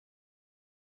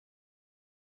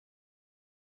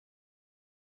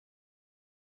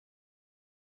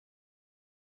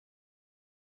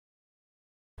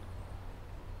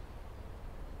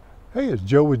Hey, it's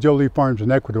Joe with Jolie Farms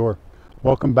in Ecuador.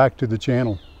 Welcome back to the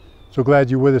channel. So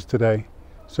glad you're with us today.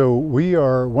 So we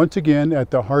are once again at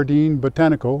the Jardín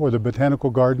Botanical, or the Botanical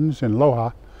Gardens in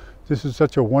Loja. This is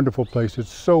such a wonderful place.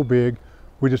 It's so big.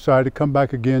 We decided to come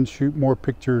back again, shoot more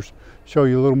pictures, show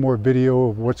you a little more video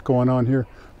of what's going on here.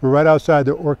 We're right outside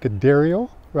the orchidario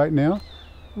right now.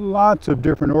 Lots of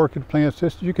different orchid plants.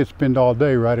 You could spend all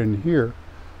day right in here.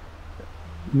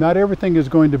 Not everything is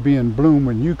going to be in bloom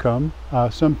when you come.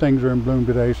 Some things are in bloom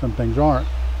today, some things aren't.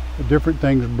 Different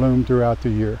things bloom throughout the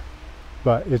year.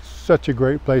 But it's such a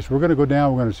great place. We're going to go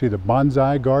down, we're going to see the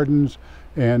bonsai gardens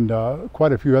and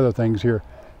quite a few other things here.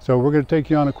 So we're going to take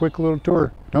you on a quick little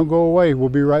tour. Don't go away, we'll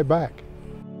be right back.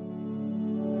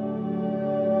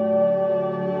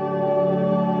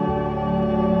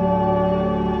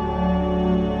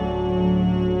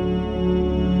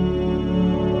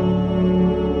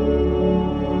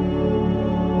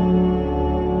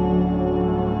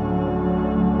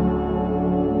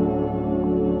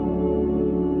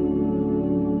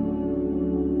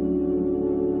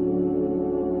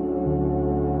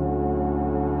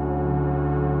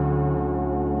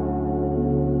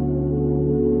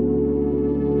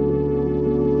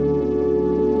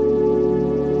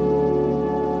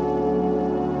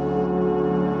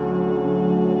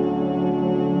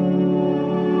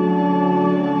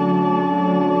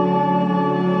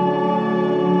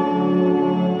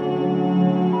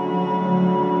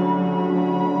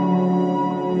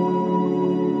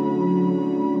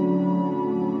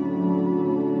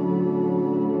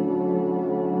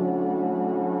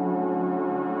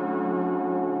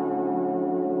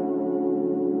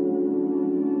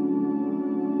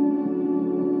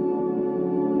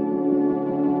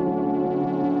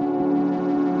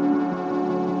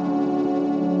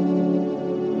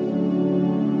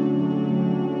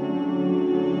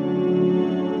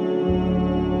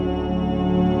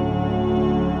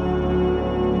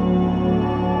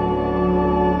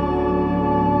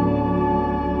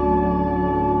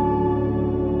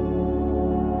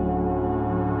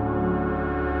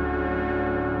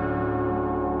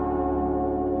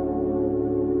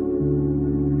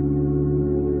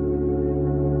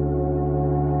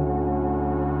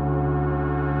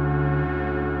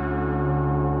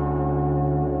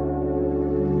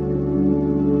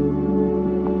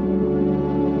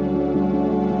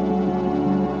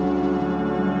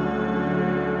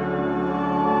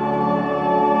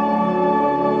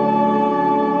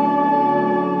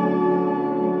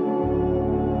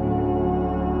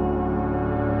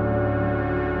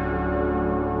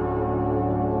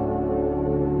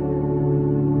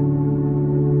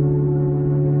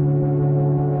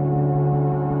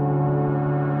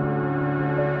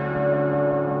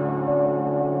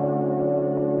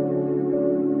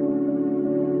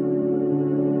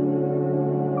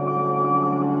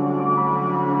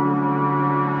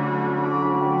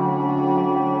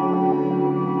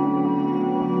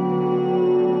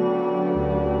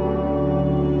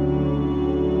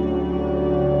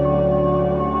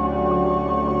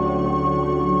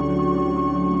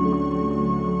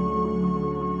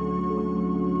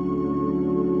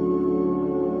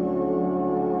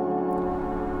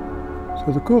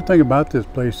 So the cool thing about this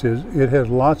place is it has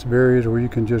lots of areas where you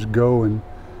can just go and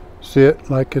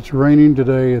sit. Like it's raining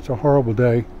today, it's a horrible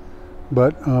day,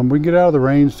 but we can get out of the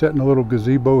rain, sit in a little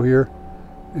gazebo here,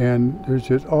 and there's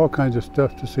just all kinds of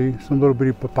stuff to see. Some little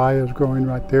bitty papayas growing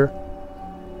right there.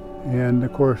 And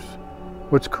of course,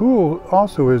 what's cool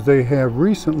also is they have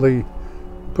recently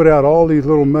put out all these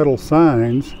little metal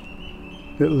signs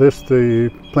that list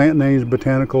the plant names,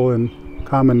 botanical and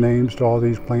common names to all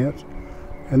these plants.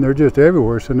 And they're just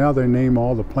everywhere, so now they name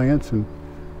all the plants and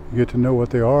you get to know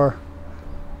what they are.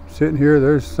 Sitting here,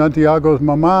 there's Santiago's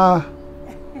mama.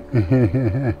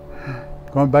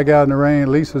 Going back out in the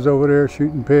rain. Lisa's over there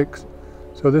shooting pics.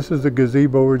 So this is the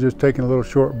gazebo. We're just taking a little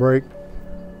short break,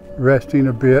 resting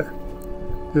a bit.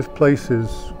 This place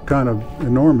is kind of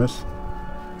enormous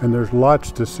and there's lots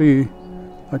to see.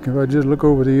 Like if I just look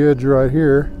over the edge right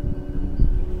here,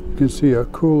 you can see a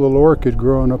cool little orchid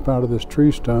growing up out of this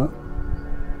tree stump.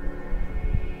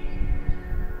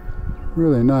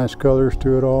 Really nice colors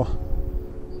to it all.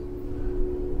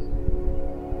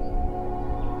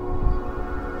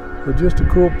 But just a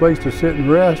cool place to sit and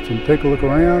rest and take a look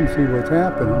around and see what's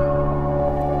happening.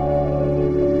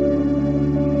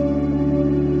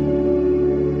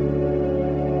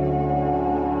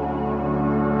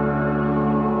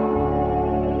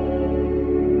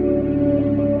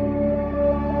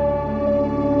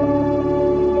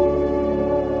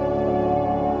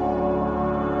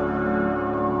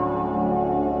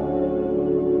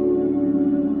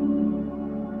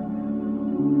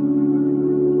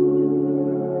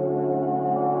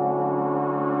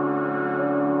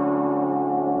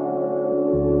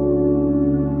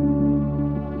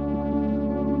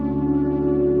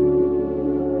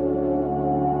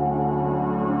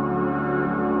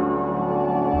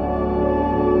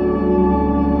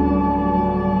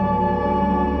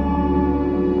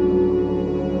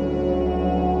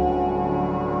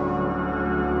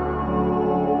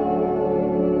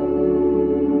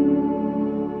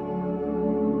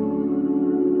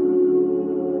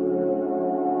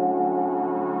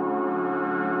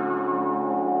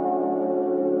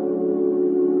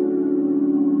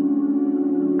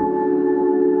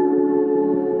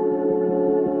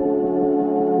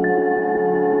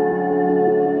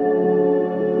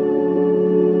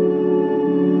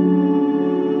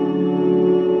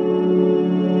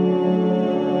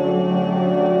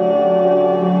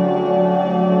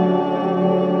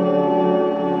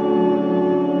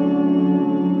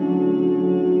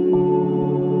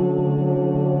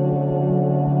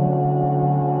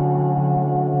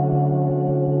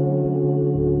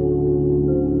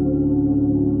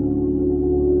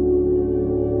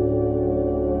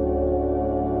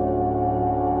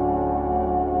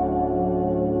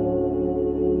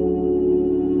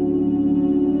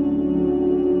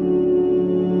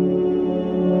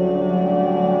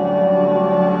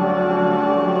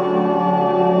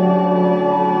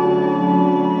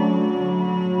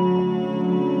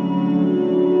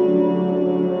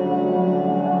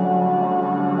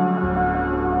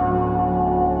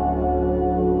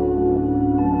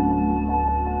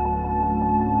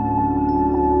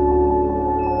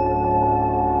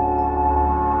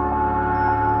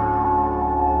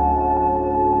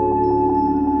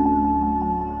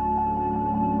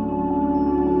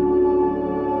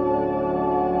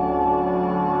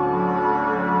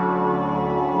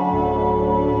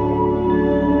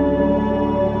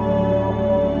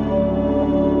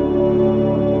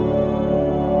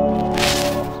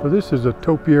 So this is a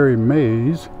topiary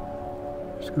maze.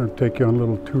 Just going to take you on a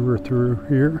little tour through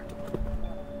here.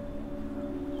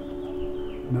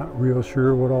 Not real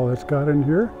sure what all that's got in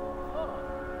here.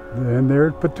 Then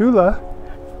there's Petula.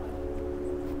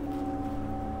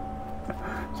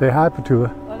 Say hi,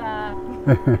 Petula. Hola.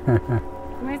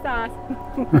 ¿Cómo estás?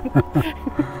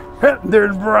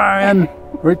 There's Brian.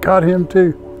 We caught him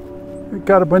too. We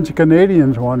got a bunch of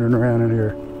Canadians wandering around in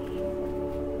here.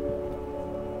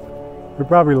 They're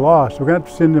probably lost. We're going to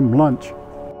have to send them lunch.